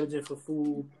scavenging for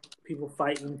food, people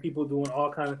fighting, people doing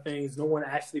all kinds of things. No one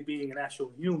actually being an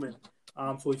actual human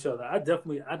to each other. I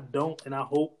don't, and I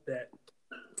hope that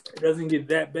it doesn't get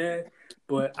that bad.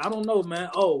 But I don't know, man.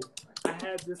 I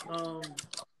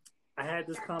had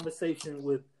this conversation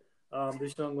with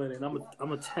this young lady, and I'm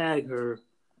gonna tag her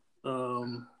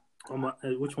on my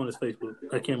which one is Facebook?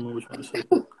 I can't remember which one is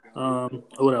Facebook. Or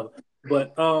whatever.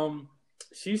 But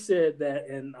she said that,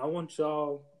 and I want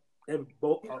y'all,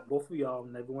 both of y'all,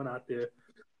 and everyone out there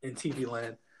in TV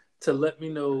land, to let me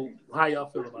know how y'all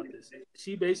feel about this.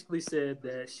 She basically said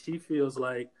that she feels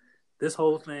like this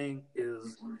whole thing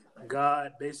is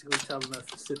God basically telling us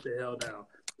to sit the hell down.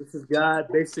 This is God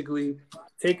basically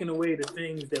taking away the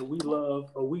things that we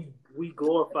love or we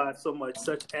glorify so much,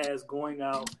 such as going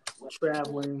out,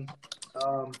 traveling,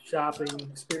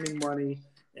 shopping, spending money,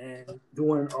 and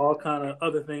doing all kind of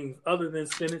other things other than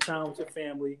spending time with your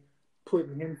family,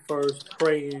 putting Him first,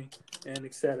 praying, and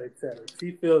et cetera, et cetera.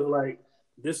 She feels like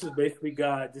this is basically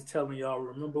God just telling y'all,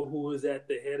 remember who is at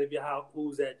the head of your house,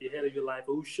 who's at the head of your life,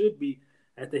 who should be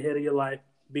at the head of your life,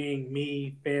 being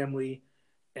me, family,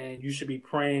 and you should be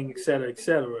praying, et cetera, et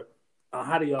cetera.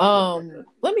 How do y'all feel?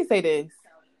 Let me say this.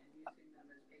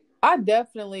 I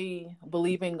definitely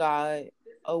believe in God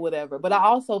or whatever, but I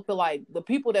also feel like the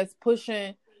people that's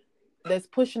pushing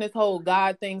this whole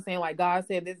God thing, saying like God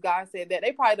said this, God said that,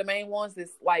 they probably the main ones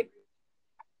that's like,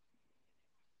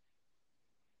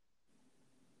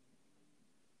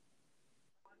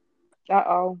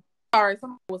 sorry,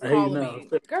 somebody was calling me.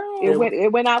 Girl,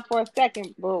 it went out for a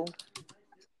second. Boo.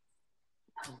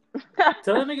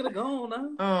 Tell that nigga to go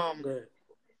on now.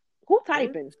 Who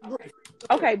typing?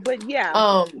 Okay, but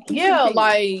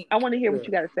like I want to hear what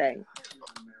you got to say.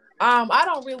 I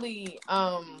don't really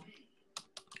I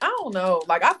don't know.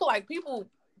 Like I feel like people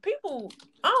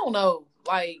I don't know.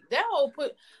 Like that whole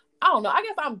I don't know. I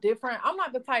guess I'm different. I'm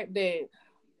not the type that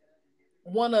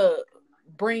want to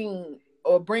bring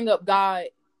up God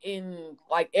in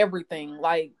like everything.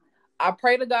 Like I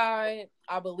pray to God.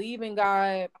 I believe in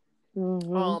God.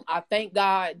 Mm-hmm. I thank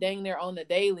God dang near on the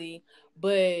daily,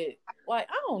 but like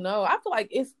I don't know. I feel like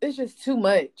it's just too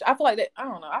much. I feel like that. I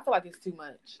don't know. I feel like it's too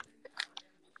much.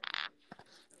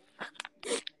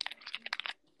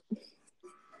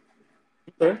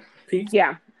 Peace.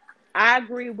 Yeah, I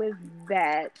agree with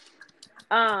that.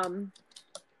 Same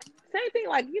thing.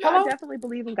 Like I definitely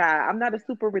believe in God. I'm not a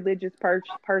super religious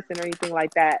person or anything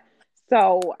like that.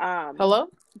 So, hello,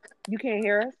 you can't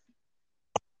hear us?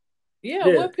 Yeah.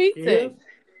 What Pete said?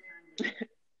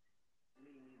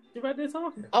 You're right there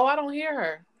talking. Oh, I don't hear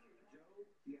her.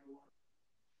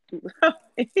 Go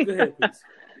ahead, please.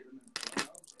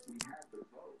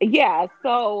 Yeah,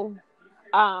 so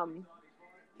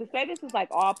to to say this is like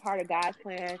all part of God's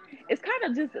plan, it's kind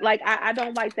of just like I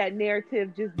don't like that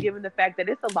narrative, just given the fact that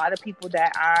it's a lot of people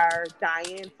that are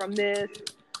dying from this.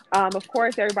 Of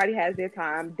course, everybody has their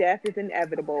time. Death is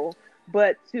inevitable.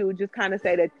 But to just kind of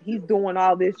say that he's doing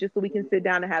all this just so we can sit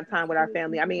down and have time with our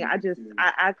family. I mean,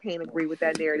 I can't agree with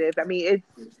that narrative. I mean,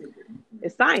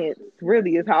 it's science,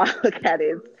 really, is how I look at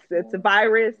it. It's a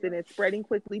virus and it's spreading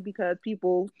quickly because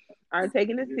people aren't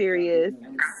taking it serious.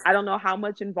 I don't know how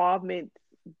much involvement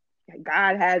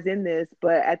God has in this,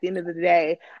 but at the end of the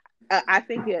day, I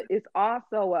think it's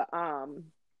also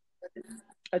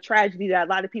a tragedy that a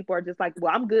lot of people are just like,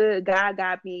 well, I'm good. God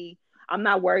got me. I'm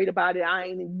not worried about it. I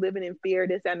ain't living in fear,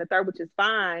 this and the third, which is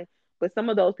fine. But some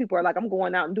of those people are like, I'm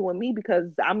going out and doing me because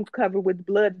I'm covered with the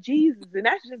blood of Jesus. And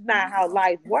that's just not how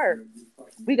life works.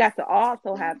 We got to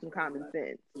also have some common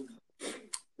sense.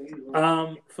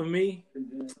 For me,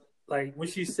 like when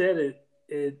she said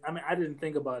it, I mean, I didn't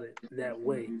think about it that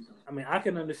way. I mean, I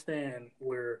can understand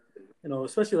where,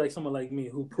 especially like someone like me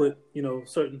who put,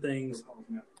 certain things.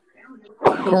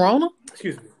 Corona?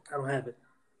 Excuse me. I don't have it.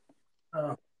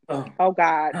 Oh,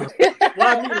 God.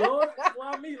 Why me, Lord?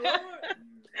 Why me, Lord?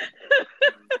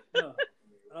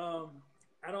 No.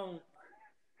 I don't.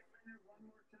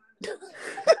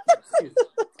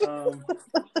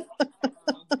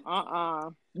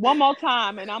 One more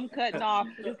time, and I'm cutting off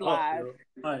this live.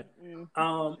 All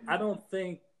right. I don't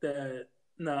think that.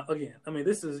 No, again, I mean,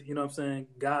 this is, what I'm saying,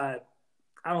 God.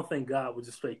 I don't think God would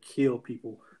just straight kill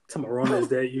people. Tomorrow is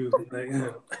that you? Like,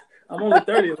 I'm only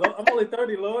 30. I'm only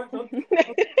 30, Lord. Don't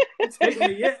take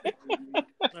me yet. All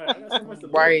right, I got so much to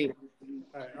right.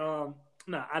 All right.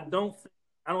 No, I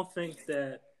don't think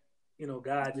that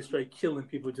God just straight killing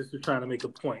people just to trying to make a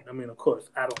point. I mean, of course,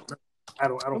 I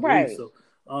don't right. believe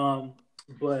so.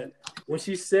 But when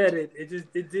she said it,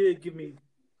 it did give me.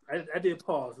 I did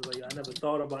pause. Like I never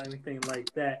thought about anything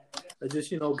like that.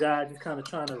 Just God just kind of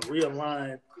trying to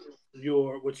realign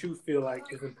what you feel like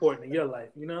is important in your life.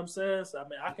 You know what I'm saying? So I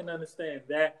mean, I can understand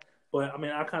that, but I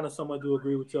mean, I kind of somewhat do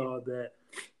agree with y'all that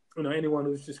anyone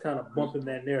who's just kind of bumping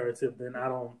that narrative, then I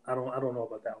don't know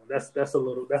about that one. That's a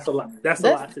lot. That's a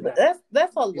lot to that.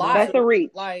 That's a lot. That's a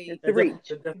reach. Like it's a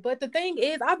reach. But the thing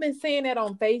is, I've been seeing that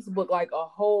on Facebook like a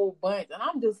whole bunch, and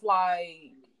I'm just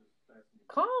like,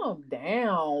 calm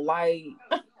down. Like,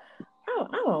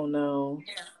 I don't know.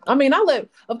 I mean,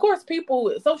 of course,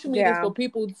 social media is for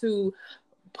people to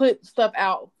put stuff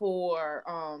out for,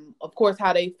 of course,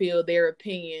 how they feel, their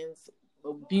opinions,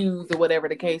 views, or whatever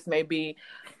the case may be.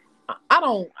 I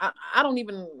don't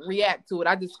even react to it.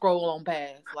 I just scroll on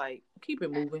past. Like, keep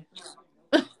it moving.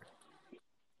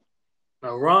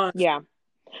 Now, Ron. Yeah.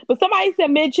 But somebody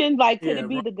mentioned, like, could it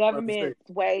be the government's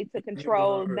way to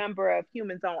control number of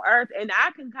humans on Earth? And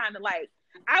I can kind of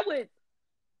I would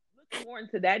look more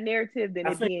into that narrative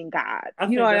than being God.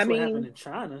 You know what I mean? What happened in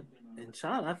China. In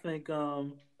China, I think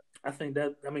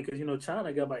that, because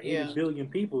China got about 80 billion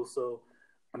people, so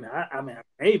I mean,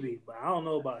 maybe, but I don't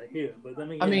know about it here. But I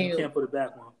mean, you can't put it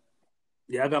back one.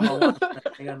 Yeah, I got my wine. I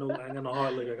ain't got no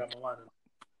hard liquor. I got my wine.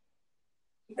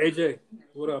 AJ,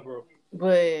 what up, bro?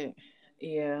 But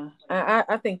yeah,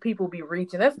 I think people be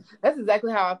reaching. That's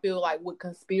exactly how I feel like with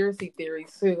conspiracy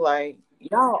theories too. Like,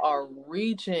 y'all are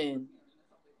reaching.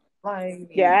 Like,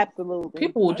 yeah, absolutely.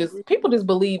 People just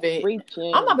believe it.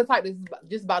 Reaching. I'm not the type that's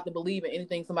just about to believe in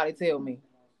anything somebody tell me.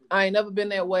 I ain't never been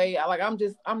that way.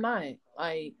 I'm not.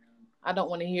 Like, I don't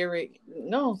want to hear it.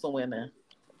 No, somewhere now.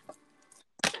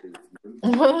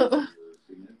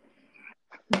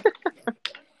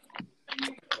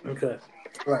 Okay.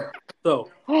 Right. So,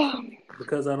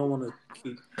 because I don't want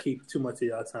to keep too much of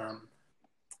y'all time,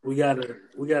 we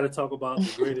gotta talk about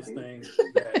the greatest thing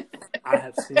that I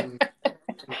have seen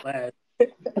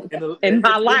in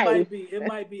my life. It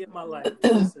might be in my life.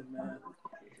 Listen, man.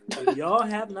 If y'all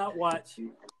have not watched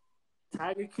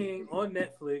Tiger King on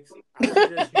Netflix, I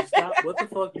suggest you stop what the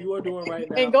fuck you are doing right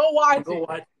now and go watch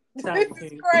Tiger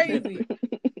King. Crazy.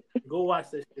 Go watch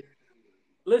that shit.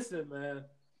 Listen, man.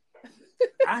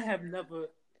 I have never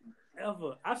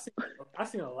ever. I've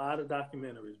seen a lot of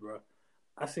documentaries, bro.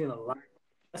 I've seen a lot.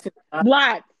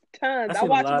 Lots, tons. I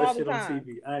watch them all the time. On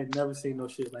TV. I ain't never seen no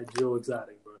shit like Joe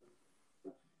Exotic, bro.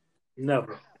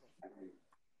 Never.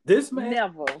 This man.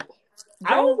 Never.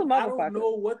 I don't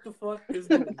know what the fuck is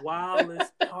the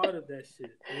wildest part of that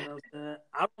shit. You know what I'm saying?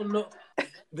 I don't know.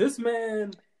 This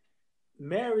man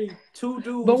married two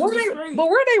dudes. But were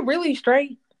they really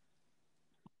straight?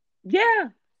 Yeah.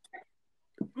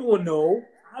 Well, no.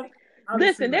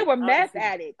 Listen, they were meth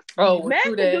addicts. Oh, meth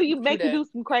can make you do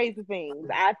some crazy things,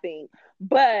 I think.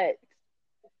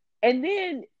 And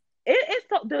then it's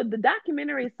so, the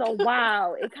documentary is so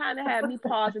wild. It kind of had me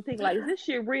pause and think, like, is this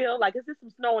shit real? Like, is this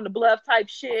some Snow in the Bluff type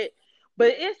shit?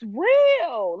 But it's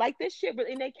real. Like, this shit,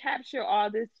 and they capture all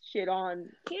this shit on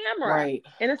camera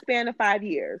in a span of 5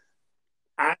 years.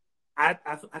 I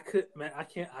could, man.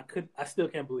 I still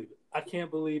can't believe it. I can't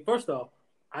believe. First off,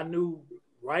 I knew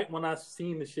right when I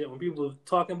seen the shit, when people were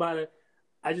talking about it,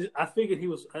 I figured he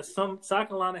was South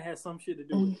Carolina had some shit to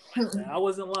do with it. I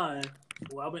wasn't lying.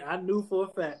 Well, I mean, I knew for a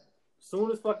fact.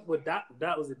 Soon as fucking with Doc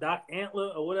was it Doc Antler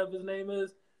or whatever his name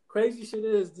is. Crazy shit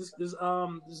is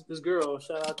this girl.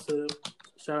 Shout out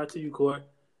to you, Court.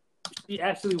 She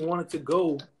actually wanted to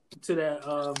go to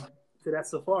that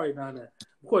safari down there.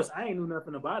 Of course, I ain't knew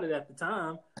nothing about it at the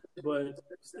time, but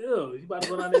still, you about to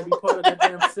go down there and be part of that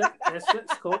damn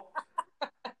sex cult.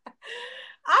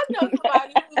 I know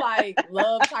somebody who like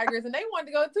love tigers and they wanted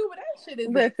to go too, but that shit is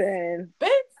expensive.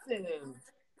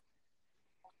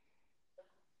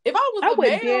 If I was a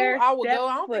male, I would go.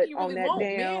 I don't think you really want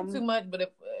men too much, but if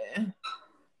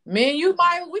men,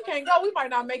 we can't go. We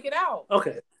might not make it out.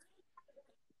 Okay.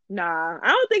 Nah, I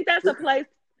don't think that's a place.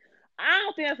 I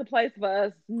don't think that's a place for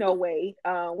us. No way.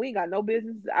 We ain't got no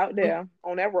business out there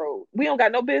on that road. We don't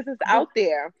got no business out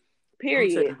there.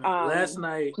 Period. Last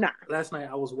night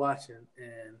I was watching,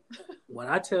 and when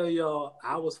I tell y'all,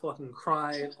 I was fucking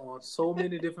crying on so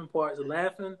many different parts,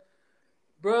 laughing.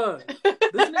 Bruh,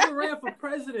 this nigga ran for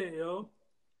president, yo.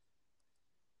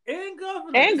 And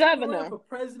governor. Ran for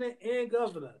president and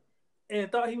governor.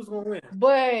 And thought he was going to win.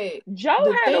 But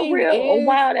Joe had a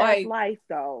wild ass life,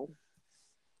 though.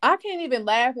 I can't even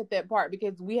laugh at that part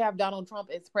because we have Donald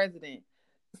Trump as president.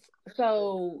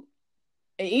 So,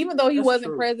 even though he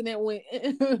wasn't president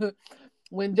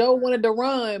when Joe wanted to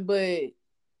run, but...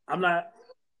 I'm not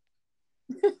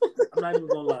even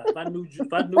gonna lie. If I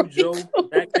knew Joe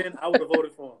back then, I would have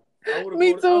voted for him.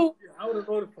 Me too. I would have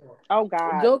voted for him. Oh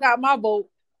God, Joe got my vote.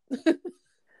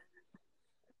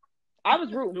 I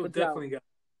was rooting for Joe.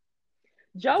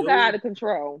 Joe got out of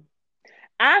control.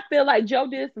 I feel like Joe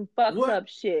did some fucked up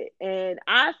shit, and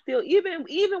I still even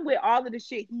with all of the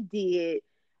shit he did,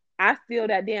 I still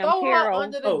that damn Carol.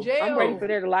 Under the jail. I'm ready for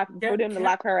them to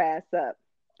lock her ass up.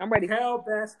 I'm ready. Carol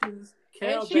Baskins.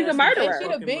 She's a murderer. And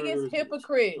she's the biggest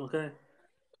hypocrite. Okay.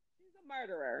 She's a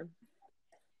murderer.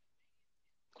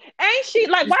 Ain't she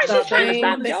like? Why is she trying to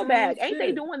stop Joe back? Ain't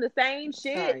they doing the same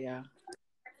shit? Sorry, yeah.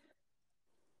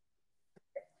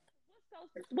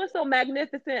 What's so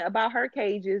magnificent about her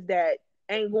cages that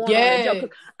ain't going on Joe?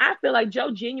 I feel like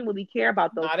Joe genuinely care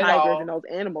about those tigers and those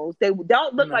animals. They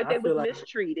don't look like they was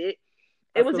mistreated.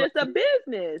 It was just a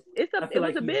business. It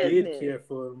was a business. He did care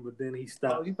for him, but then he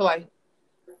stopped. You feel like?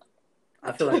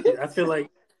 I feel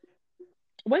like.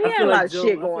 Well, he had a lot of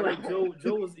shit going on.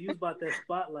 Joe was about that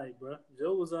spotlight, bro.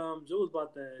 Joe was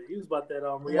about that. He was about that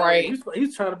reality. Right. He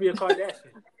was trying to be a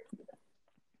Kardashian.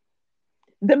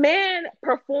 The man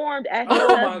performed at his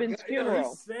husband's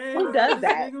funeral. Who does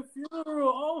that?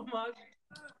 Funeral. Oh my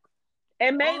God.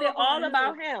 And made it all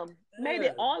about him. Yeah. Made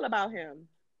it all about him.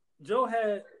 Joe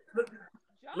had.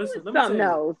 Listen, let me something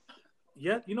else.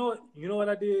 Yeah, you know what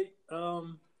I did.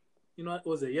 What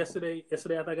was it yesterday?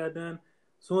 Yesterday after I got done.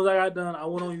 As soon as I got done, I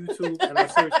went on YouTube and I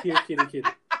searched Kitty.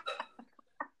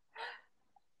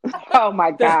 Oh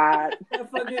my God.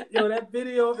 That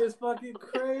video is fucking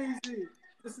crazy.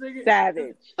 This nigga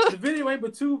savage. The video ain't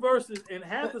but 2 verses and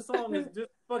half the song is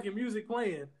just fucking music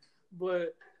playing.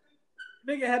 But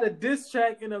nigga had a diss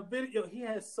track in a video. He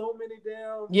had so many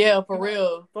damn. Yeah, for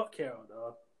real. Fuck Carol,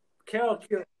 dog. Carol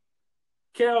killed.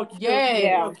 Carol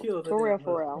killed. For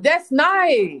real. That's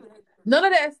nice. None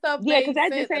of that stuff. Yeah, because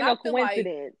that just ain't no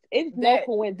coincidence. It's no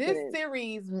coincidence. This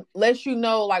series lets you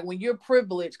know, like, when you're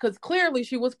privileged, because clearly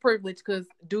she was privileged because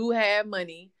dude had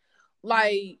money.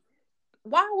 Like,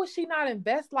 why would she not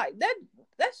invest like that?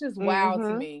 That's just wild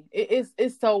to me.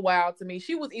 It's so wild to me.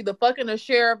 She was either fucking a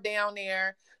sheriff down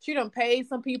there. She done paid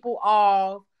some people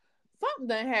off. Something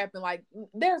done happened. Like,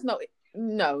 there's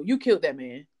no, you killed that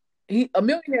man. A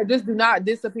millionaire just do not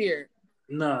disappear.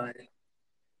 No.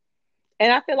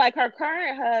 And I feel like her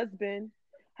current husband,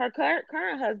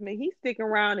 he's sticking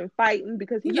around and fighting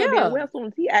because he know damn well soon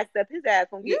as he acts up, his ass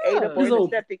gonna get ate up in the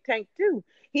septic tank too.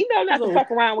 He know not to fuck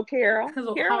around with Carol.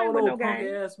 Carol ain't with no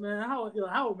game. Ass, man. How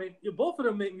would make both of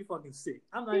them make me fucking sick?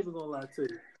 I'm not even gonna lie to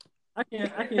you. I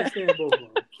can't stand both of them.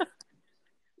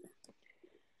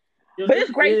 But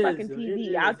it's great fucking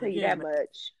TV. I'll tell you that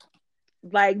much.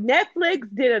 Like, Netflix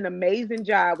did an amazing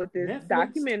job with this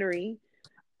documentary.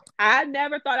 I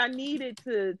never thought I needed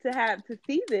to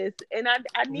see this, and I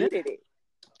needed it.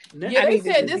 Yeah, they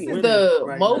said this is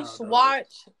the most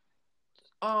watched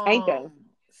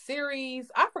series.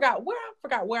 I forgot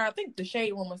where. I think the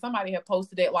Shade Room or somebody had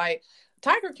posted it. Like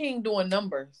Tiger King doing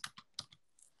numbers.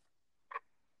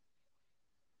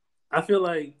 I feel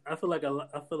like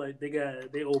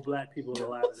they owe black people a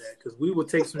lot of that because we would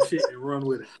take some shit and run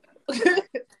with it.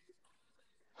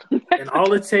 And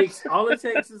all it takes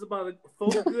is about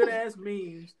 4 good ass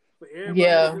memes for everybody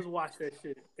to just watch that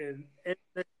shit. And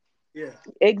yeah,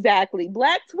 exactly.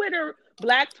 Black Twitter,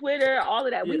 all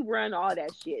of that. Yeah. We run all that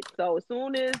shit. So as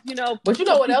soon as but you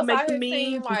know what else make I the had memes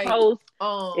seen, like post,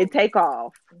 it take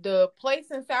off. The place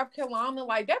in South Carolina,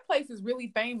 like that place is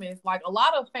really famous. Like a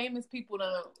lot of famous people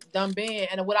done been.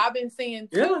 And what I've been seeing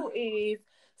too is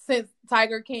since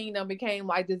Tiger King done became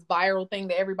like this viral thing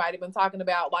that everybody been talking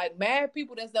about, like mad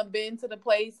people that's done been to the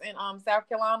place in South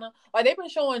Carolina, like they've been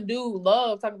showing dude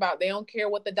love, talking about they don't care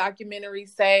what the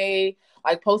documentaries say,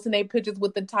 like posting their pictures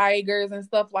with the tigers and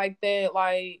stuff like that.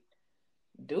 Like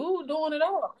dude doing it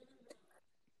all.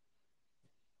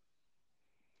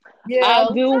 Yeah,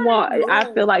 I do want.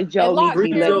 I feel like Joe needs to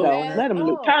be let go. Let him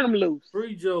loose. Turn him loose.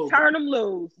 Free Joe. Turn him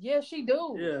loose. Yeah, she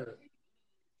do. Yeah.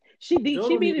 She need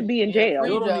to be in jail.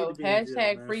 Free Joe.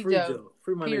 Hashtag free Joe.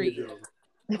 Free my nigga Joe.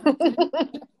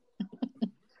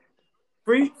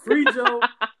 free Joe.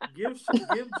 Give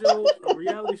Joe a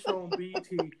reality show on BET,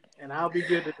 and I'll be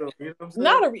good to go. You know what I'm saying?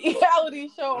 Not a reality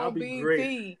show on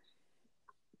BET.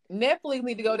 Netflix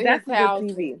need to go to his house.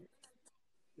 TV.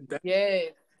 Yeah.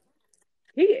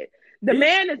 The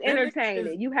man is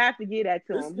entertaining. You have to give that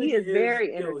to him. He is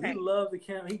very entertaining. He loves the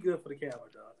camera. He good for the camera,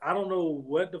 dog. I don't know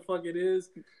what the fuck it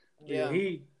is. Yeah.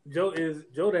 Joe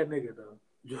that nigga though.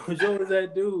 Joe is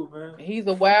that dude, man. He's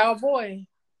a wild boy.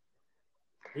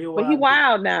 He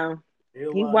wild now.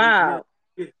 He wild.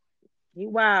 He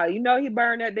wild. You know he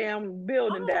burned that damn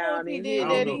building down. He did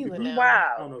that either. He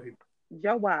wild. I don't know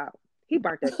Joe wild. He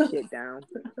burnt that shit down.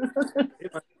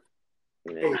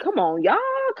 Come on, y'all.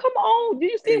 Come on.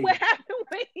 Did you see what happened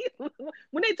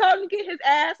when they told him to get his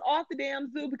ass off the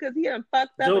damn zoo because he done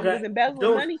fucked up and was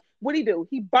embezzling money? What'd he do?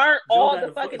 He burnt all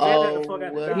the fucking...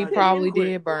 well, he probably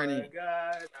did burn it.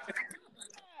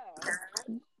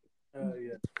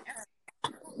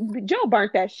 Joe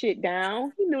burnt that shit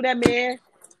down. He knew that man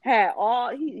had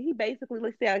all... He basically,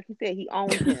 like he said, he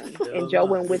owned him. And Joe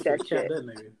went with that shit.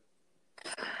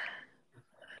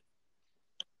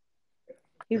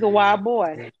 He's a wild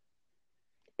boy.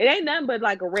 It ain't nothing but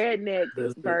like a redneck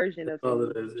version of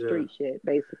street shit,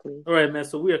 basically. All right, man.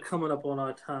 So we are coming up on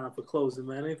our time for closing,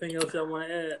 man. Anything else y'all want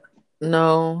to add?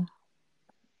 No.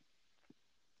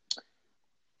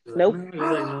 Nope.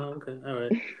 No? Okay. All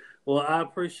right. Well, I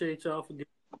appreciate y'all for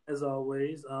as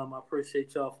always. I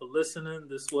appreciate y'all for listening.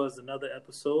 This was another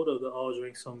episode of the All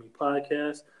Drinks on Me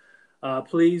podcast.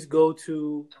 Please go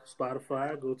to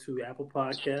Spotify, go to Apple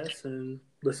Podcasts, and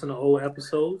listen to old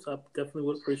episodes. I definitely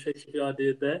would appreciate if y'all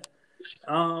did that.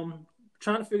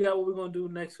 Trying to figure out what we're gonna do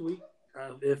next week.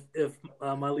 If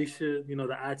Alicia,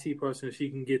 the IT person, if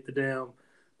she can get the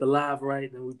live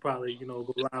right, then we probably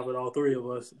go live with all three of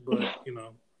us. But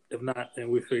if not,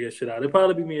 then we figure shit out. It'll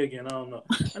probably be me again. I don't know.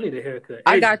 I need a haircut.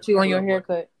 I got you on your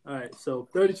haircut. All right, so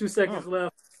 32 seconds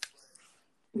left.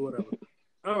 Whatever.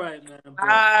 All right, man.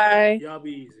 Bye. Y'all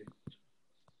be easy.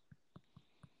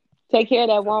 Take care of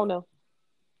that Rona.